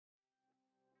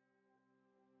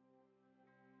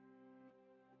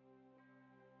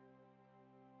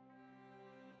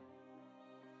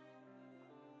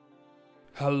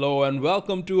Hello and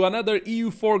welcome to another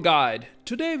EU4 guide.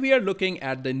 Today we are looking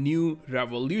at the new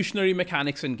revolutionary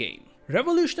mechanics in game.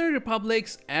 Revolutionary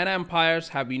republics and empires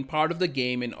have been part of the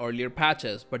game in earlier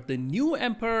patches, but the new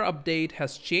Emperor update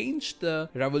has changed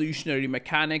the revolutionary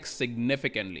mechanics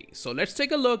significantly. So let's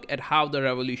take a look at how the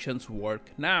revolutions work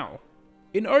now.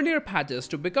 In earlier patches,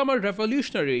 to become a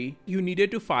revolutionary, you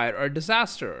needed to fire a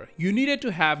disaster. You needed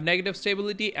to have negative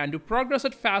stability, and to progress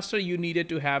it faster, you needed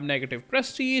to have negative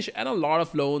prestige and a lot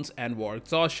of loans and war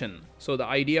exhaustion. So the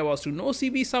idea was to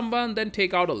no-CB someone, then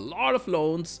take out a lot of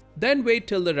loans, then wait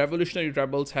till the revolutionary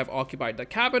rebels have occupied the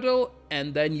capital,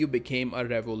 and then you became a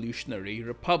revolutionary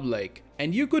republic.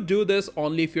 And you could do this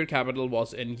only if your capital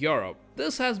was in Europe.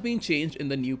 This has been changed in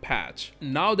the new patch.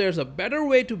 Now there's a better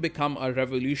way to become a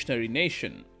revolutionary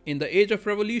nation. In the Age of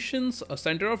Revolutions, a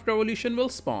center of revolution will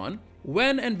spawn.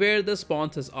 When and where this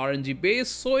spawns is RNG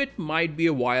based, so it might be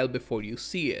a while before you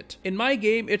see it. In my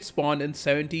game, it spawned in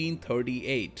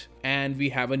 1738. And we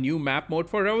have a new map mode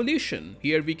for revolution.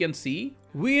 Here we can see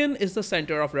Wien is the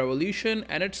center of revolution,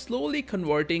 and it's slowly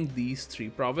converting these three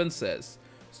provinces.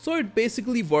 So it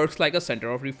basically works like a center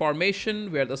of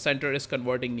reformation, where the center is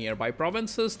converting nearby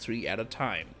provinces 3 at a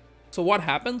time. So what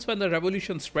happens when the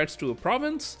revolution spreads to a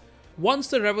province? Once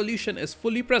the revolution is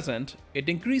fully present, it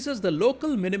increases the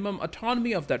local minimum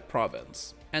autonomy of that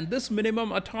province. And this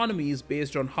minimum autonomy is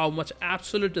based on how much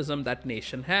absolutism that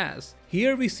nation has.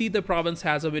 Here we see the province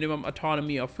has a minimum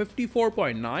autonomy of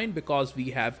 54.9 because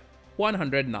we have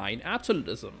 109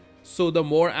 absolutism. So the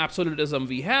more absolutism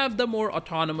we have, the more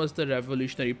autonomous the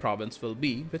revolutionary province will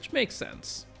be, which makes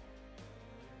sense.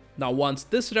 Now once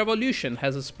this revolution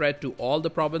has spread to all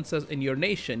the provinces in your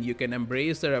nation, you can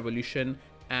embrace the revolution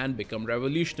and become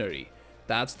revolutionary.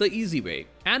 That's the easy way,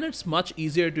 and it's much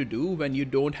easier to do when you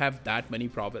don't have that many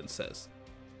provinces.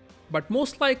 But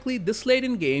most likely this late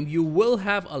in game you will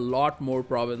have a lot more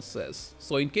provinces.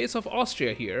 So in case of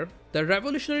Austria here, the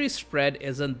revolutionary spread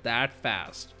isn't that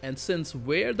fast, and since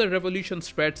where the revolution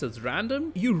spreads is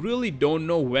random, you really don't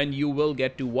know when you will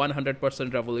get to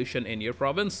 100% revolution in your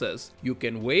provinces. You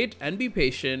can wait and be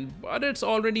patient, but it's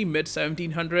already mid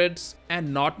 1700s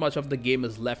and not much of the game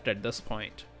is left at this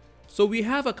point. So we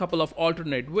have a couple of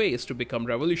alternate ways to become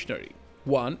revolutionary.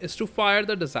 One is to fire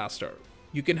the disaster.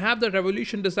 You can have the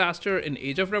revolution disaster in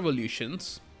Age of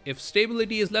Revolutions if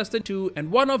stability is less than 2 and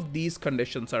one of these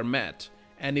conditions are met.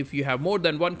 And if you have more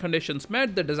than one conditions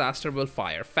met, the disaster will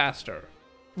fire faster.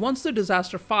 Once the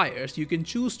disaster fires, you can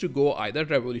choose to go either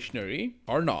revolutionary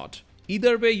or not.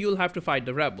 Either way, you'll have to fight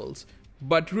the rebels.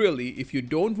 But really, if you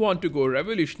don't want to go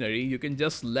revolutionary, you can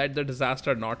just let the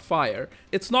disaster not fire.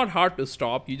 It's not hard to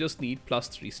stop, you just need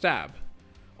 +3 stab.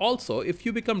 Also, if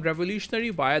you become revolutionary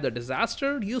via the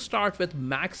disaster, you start with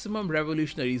maximum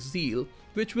revolutionary zeal,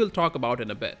 which we'll talk about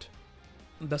in a bit.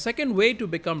 The second way to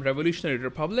become revolutionary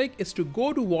republic is to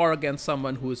go to war against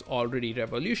someone who is already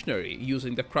revolutionary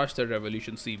using the Crush the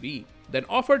Revolution CB, then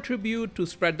offer tribute to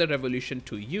spread the revolution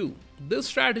to you. This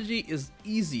strategy is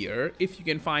easier if you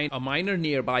can find a miner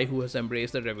nearby who has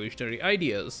embraced the revolutionary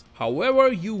ideas.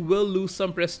 However, you will lose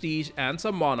some prestige and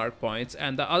some monarch points,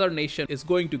 and the other nation is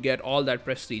going to get all that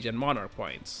prestige and monarch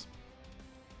points.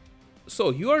 So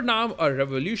you are now a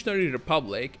revolutionary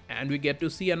republic, and we get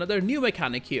to see another new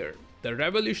mechanic here. The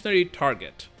revolutionary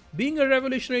target. Being a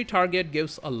revolutionary target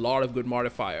gives a lot of good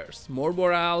modifiers. More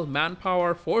morale,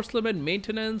 manpower, force limit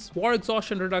maintenance, war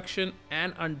exhaustion reduction,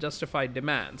 and unjustified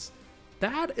demands.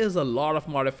 That is a lot of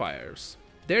modifiers.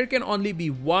 There can only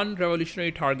be one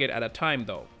revolutionary target at a time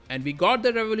though. And we got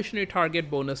the revolutionary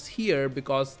target bonus here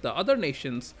because the other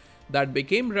nations that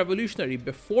became revolutionary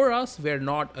before us were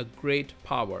not a great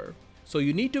power. So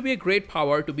you need to be a great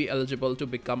power to be eligible to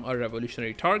become a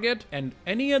revolutionary target, and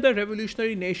any other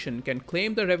revolutionary nation can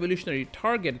claim the revolutionary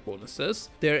target bonuses.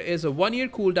 There is a 1-year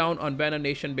cooldown on when a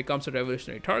nation becomes a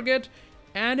revolutionary target,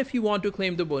 and if you want to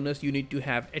claim the bonus, you need to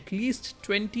have at least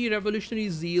 20 revolutionary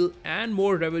zeal and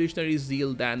more revolutionary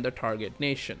zeal than the target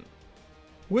nation.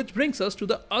 Which brings us to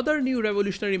the other new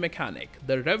revolutionary mechanic,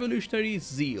 the revolutionary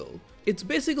zeal. It's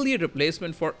basically a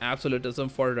replacement for absolutism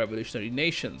for revolutionary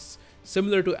nations.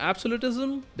 Similar to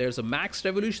absolutism, there's a max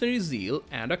revolutionary zeal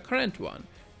and a current one,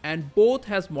 and both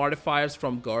has modifiers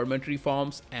from government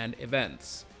reforms and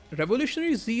events.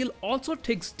 Revolutionary zeal also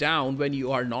ticks down when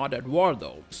you are not at war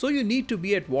though, so you need to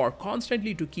be at war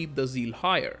constantly to keep the zeal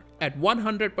higher. At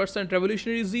 100%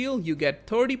 revolutionary zeal, you get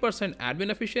 30%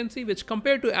 admin efficiency, which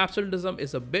compared to absolutism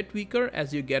is a bit weaker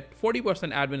as you get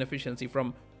 40% admin efficiency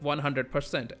from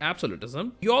 100%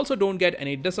 absolutism. You also don't get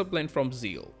any discipline from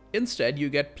zeal. Instead, you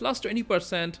get plus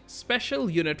 20%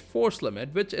 special unit force limit,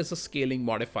 which is a scaling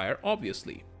modifier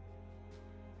obviously.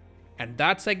 And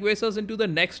that segues us into the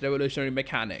next revolutionary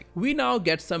mechanic. We now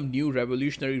get some new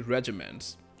revolutionary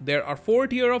regiments. There are 4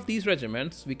 tiers of these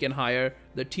regiments. We can hire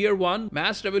the tier 1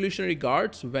 mass revolutionary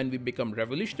guards when we become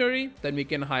revolutionary. Then we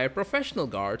can hire professional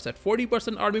guards at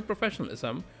 40% army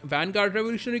professionalism, vanguard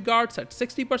revolutionary guards at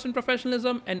 60%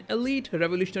 professionalism, and elite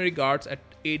revolutionary guards at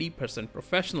 80%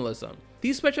 professionalism.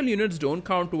 These special units don't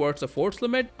count towards the force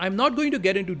limit. I'm not going to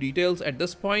get into details at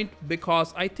this point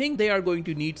because I think they are going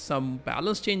to need some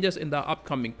balance changes in the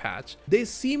upcoming patch. They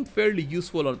seem fairly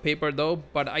useful on paper though,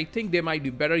 but I think they might be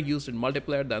better used in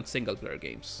multiplayer than single player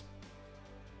games.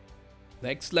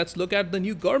 Next, let's look at the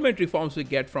new government reforms we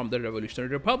get from the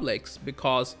Revolutionary Republics,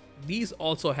 because these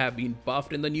also have been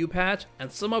buffed in the new patch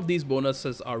and some of these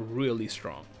bonuses are really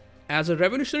strong. As a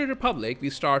Revolutionary Republic, we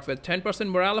start with 10%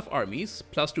 morale of armies,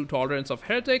 +2 tolerance of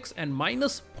heretics, and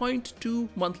 -0.2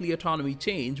 monthly autonomy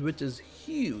change, which is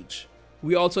huge.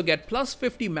 We also get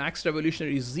 +50 max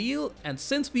revolutionary zeal, and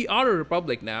since we are a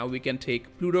republic now, we can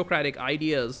take plutocratic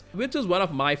ideas, which is one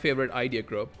of my favorite idea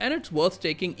group, and it's worth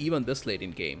taking even this late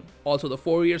in game. Also, the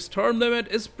 4 years term limit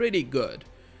is pretty good.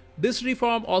 This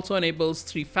reform also enables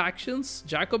 3 factions: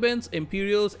 Jacobins,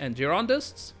 Imperials, and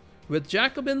Girondists. With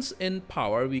Jacobins in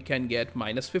power, we can get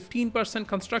 -15%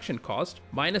 construction cost,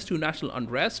 -2 national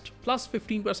unrest,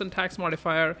 +15% tax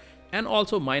modifier, and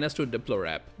also -2 diplo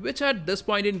rep, which at this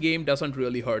point in game doesn't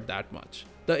really hurt that much.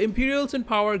 The Imperials in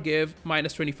power give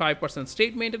 -25%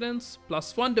 state maintenance,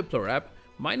 +1 diplo rep,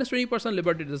 -20%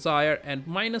 liberty desire, and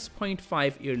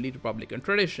 -0.5 yearly republican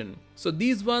tradition. So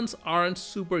these ones aren't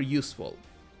super useful.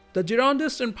 The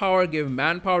Girondists in power give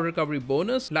manpower recovery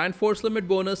bonus, land force limit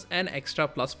bonus, and extra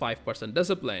 +5%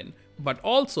 discipline, but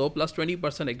also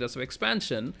 +20% aggressive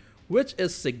expansion, which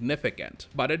is significant,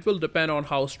 but it will depend on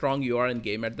how strong you are in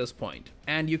game at this point.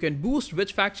 And you can boost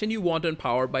which faction you want in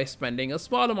power by spending a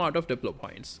small amount of diplo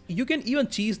points. You can even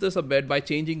cheese this a bit by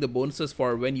changing the bonuses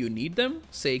for when you need them,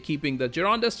 say keeping the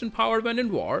Girondist in power when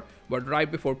in war, but right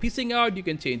before piecing out you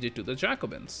can change it to the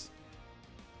Jacobins.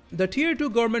 The tier 2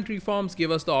 government reforms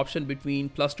give us the option between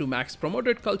 +2 max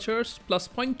promoted cultures,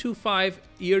 +0.25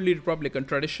 yearly republican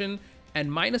tradition,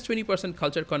 and -20%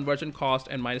 culture conversion cost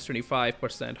and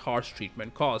 -25% harsh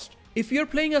treatment cost. If you're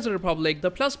playing as a republic,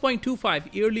 the +0.25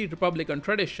 yearly republican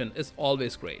tradition is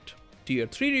always great. Tier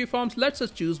 3 reforms lets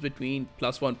us choose between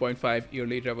 +1.5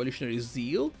 yearly revolutionary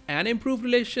zeal, and improved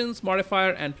relations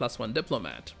modifier, and +1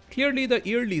 diplomat. Clearly the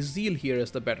yearly zeal here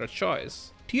is the better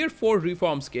choice. Tier 4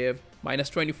 reforms give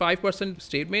 -25%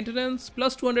 state maintenance,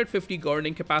 +250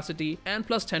 governing capacity, and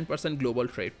 +10% global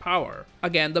trade power.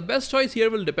 Again, the best choice here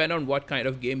will depend on what kind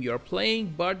of game you're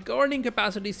playing, but governing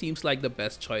capacity seems like the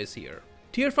best choice here.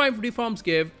 Tier 5 reforms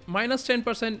give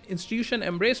 -10% institution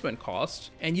embracement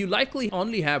cost, and you likely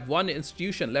only have one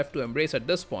institution left to embrace at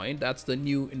this point, that's the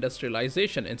new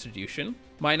industrialization institution,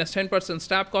 -10%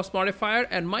 staff cost modifier,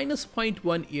 and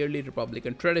 -0.1 yearly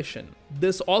republican tradition.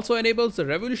 This also enables the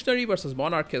revolutionary versus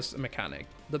monarchist mechanic.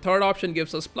 The third option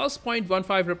gives us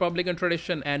 +0.15 republican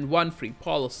tradition and 1 free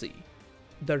policy.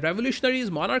 The revolutionary's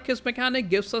monarchist mechanic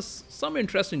gives us some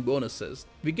interesting bonuses.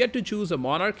 We get to choose a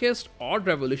monarchist or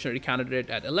revolutionary candidate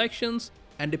at elections,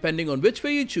 and depending on which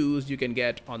way you choose, you can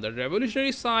get on the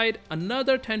revolutionary side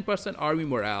another 10% army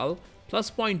morale,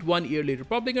 +0.1 yearly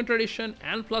republican tradition,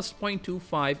 and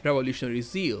 +0.25 revolutionary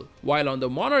zeal, while on the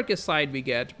monarchist side we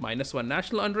get -1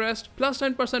 national unrest,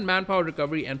 +10% manpower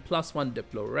recovery, and +1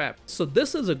 diplo rep. So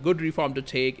this is a good reform to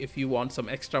take if you want some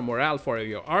extra morale for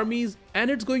your armies,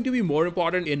 and it's going to be more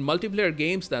important in multiplayer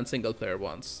games than single player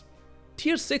ones.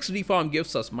 Tier 6 reform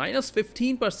gives us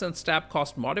 -15% staff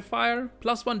cost modifier,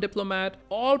 +1 diplomat,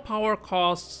 all power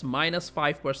costs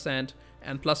 -5%,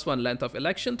 and +1 length of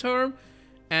election term,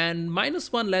 and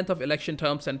 -1 length of election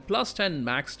terms, and +10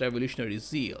 max revolutionary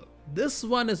zeal. This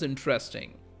one is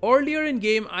interesting. Earlier in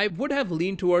game, I would have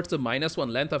leaned towards the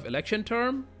 -1 length of election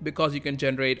term because you can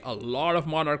generate a lot of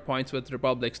monarch points with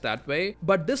republics that way,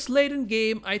 but this late in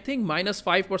game, I think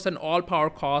 -5% all power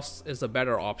costs is a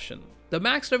better option. The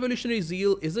max revolutionary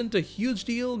zeal isn't a huge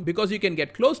deal because you can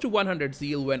get close to 100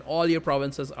 zeal when all your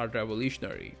provinces are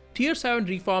revolutionary. Tier 7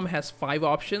 reform has 5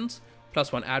 options: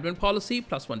 +1 admin policy,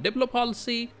 +1 diplo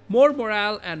policy, more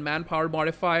morale and manpower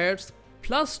modifiers,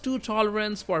 +2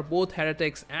 tolerance for both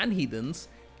heretics and heathens,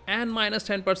 and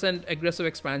 -10% aggressive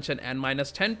expansion and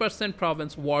 -10%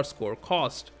 province war score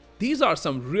cost. These are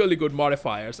some really good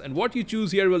modifiers, and what you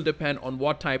choose here will depend on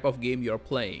what type of game you're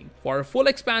playing. For a full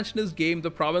expansionist game, the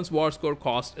province war score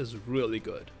cost is really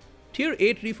good. Tier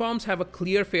 8 reforms have a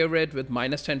clear favorite with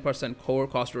 -10% core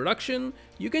cost reduction.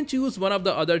 You can choose one of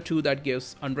the other two that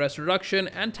gives unrest reduction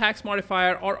and tax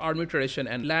modifier, or army tradition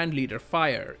and land leader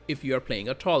fire if you are playing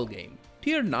a tall game.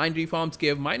 Tier 9 reforms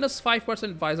give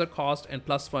 -5% advisor cost and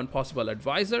 +1 possible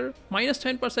advisor,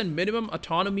 -10% minimum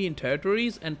autonomy in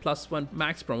territories, and +1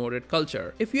 max promoted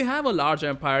culture. If you have a large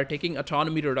empire, taking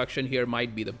autonomy reduction here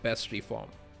might be the best reform.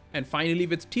 And finally,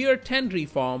 with Tier 10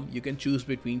 reform, you can choose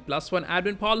between +1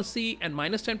 admin policy and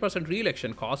 -10%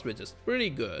 re-election cost, which is pretty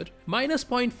good,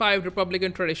 -0.5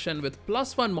 Republican tradition with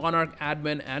 +1 monarch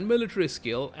admin and military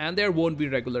skill, and there won't be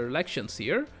regular elections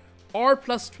here, or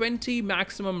 +20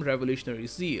 maximum revolutionary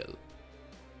zeal.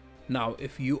 Now,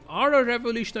 if you are a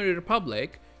revolutionary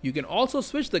republic, you can also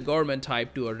switch the government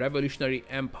type to a revolutionary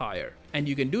empire, and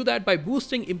you can do that by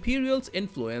boosting Imperial's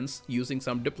influence using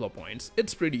some Diplo points.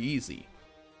 It's pretty easy.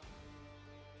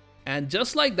 And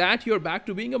just like that, you're back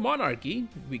to being a monarchy.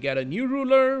 We get a new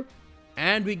ruler,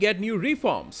 and we get new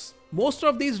reforms. Most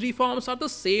of these reforms are the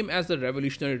same as the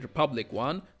Revolutionary Republic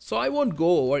one, so I won't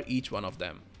go over each one of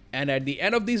them. And at the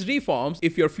end of these reforms,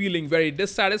 if you're feeling very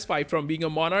dissatisfied from being a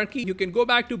monarchy, you can go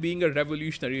back to being a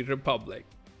revolutionary republic.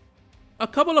 A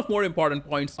couple of more important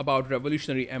points about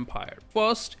revolutionary empire.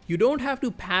 First, you don't have to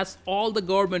pass all the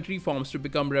government reforms to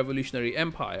become revolutionary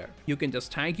empire. You can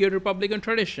just thank your republican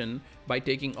tradition by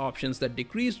taking options that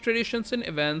decrease traditions in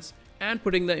events and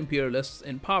putting the imperialists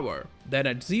in power. Then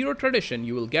at 0 tradition,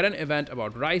 you will get an event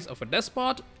about rise of a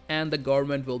despot and the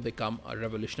government will become a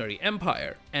revolutionary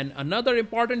empire. And another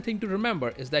important thing to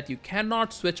remember is that you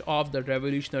cannot switch off the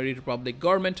revolutionary republic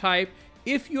government type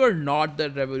if you are not the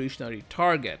revolutionary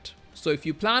target. So if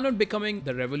you plan on becoming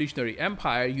the revolutionary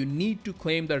empire, you need to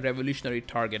claim the revolutionary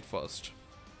target first.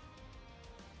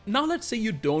 Now let's say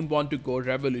you don't want to go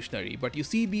revolutionary, but you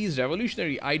see these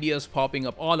revolutionary ideas popping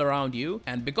up all around you,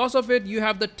 and because of it, you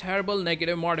have the terrible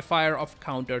negative modifier of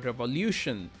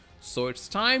counter-revolution. So it's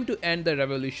time to end the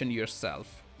revolution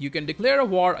yourself. You can declare a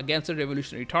war against a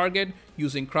revolutionary target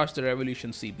using Crush the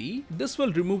Revolution CB. This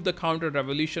will remove the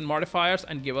counter-revolution modifiers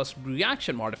and give us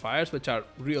reaction modifiers, which are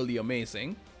really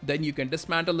amazing. Then you can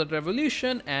dismantle the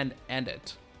revolution and end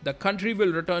it. The country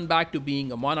will return back to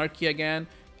being a monarchy again,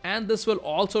 and this will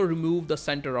also remove the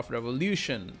center of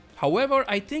revolution. However,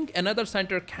 I think another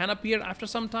center can appear after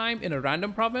some time in a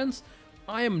random province.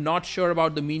 I am not sure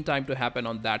about the mean time to happen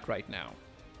on that right now.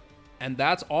 And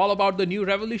that's all about the new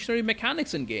revolutionary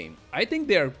mechanics in game. I think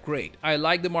they are great. I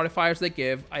like the modifiers they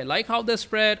give, I like how they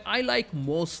spread, I like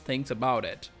most things about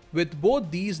it. With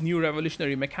both these new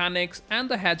revolutionary mechanics and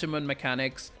the hegemon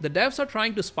mechanics, the devs are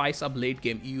trying to spice up late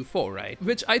game EU4, right?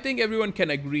 Which I think everyone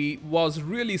can agree was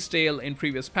really stale in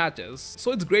previous patches,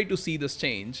 so it's great to see this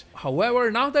change. However,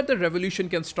 now that the revolution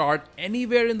can start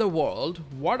anywhere in the world,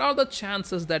 what are the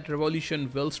chances that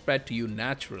revolution will spread to you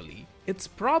naturally? It's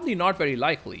probably not very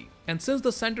likely. And since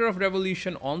the center of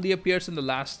revolution only appears in the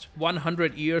last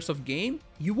 100 years of game,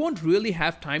 you won't really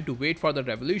have time to wait for the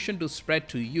revolution to spread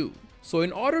to you. So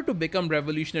in order to become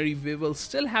revolutionary, we will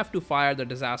still have to fire the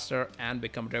disaster and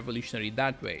become revolutionary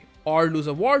that way. Or lose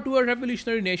a war to a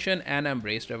revolutionary nation and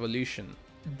embrace revolution.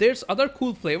 There's other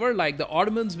cool flavor like the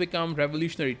Ottomans become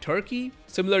revolutionary Turkey,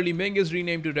 similarly Ming is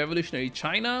renamed to revolutionary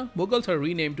China, Mughals are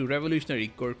renamed to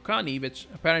revolutionary Gurkhani, which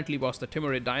apparently was the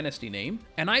Timurid dynasty name,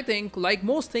 and I think, like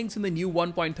most things in the new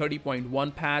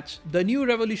 1.30.1 patch, the new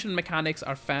revolution mechanics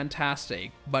are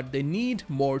fantastic, but they need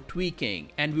more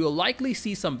tweaking, and we will likely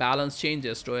see some balance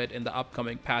changes to it in the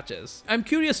upcoming patches. I'm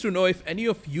curious to know if any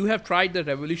of you have tried the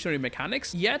revolutionary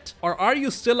mechanics yet, or are you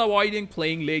still avoiding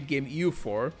playing late game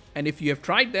EU4? And if you have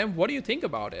tried them, what do you think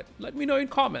about it? Let me know in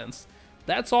comments.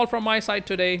 That's all from my side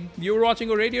today. You were watching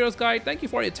a Radio's Guide. Thank you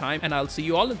for your time, and I'll see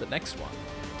you all in the next one.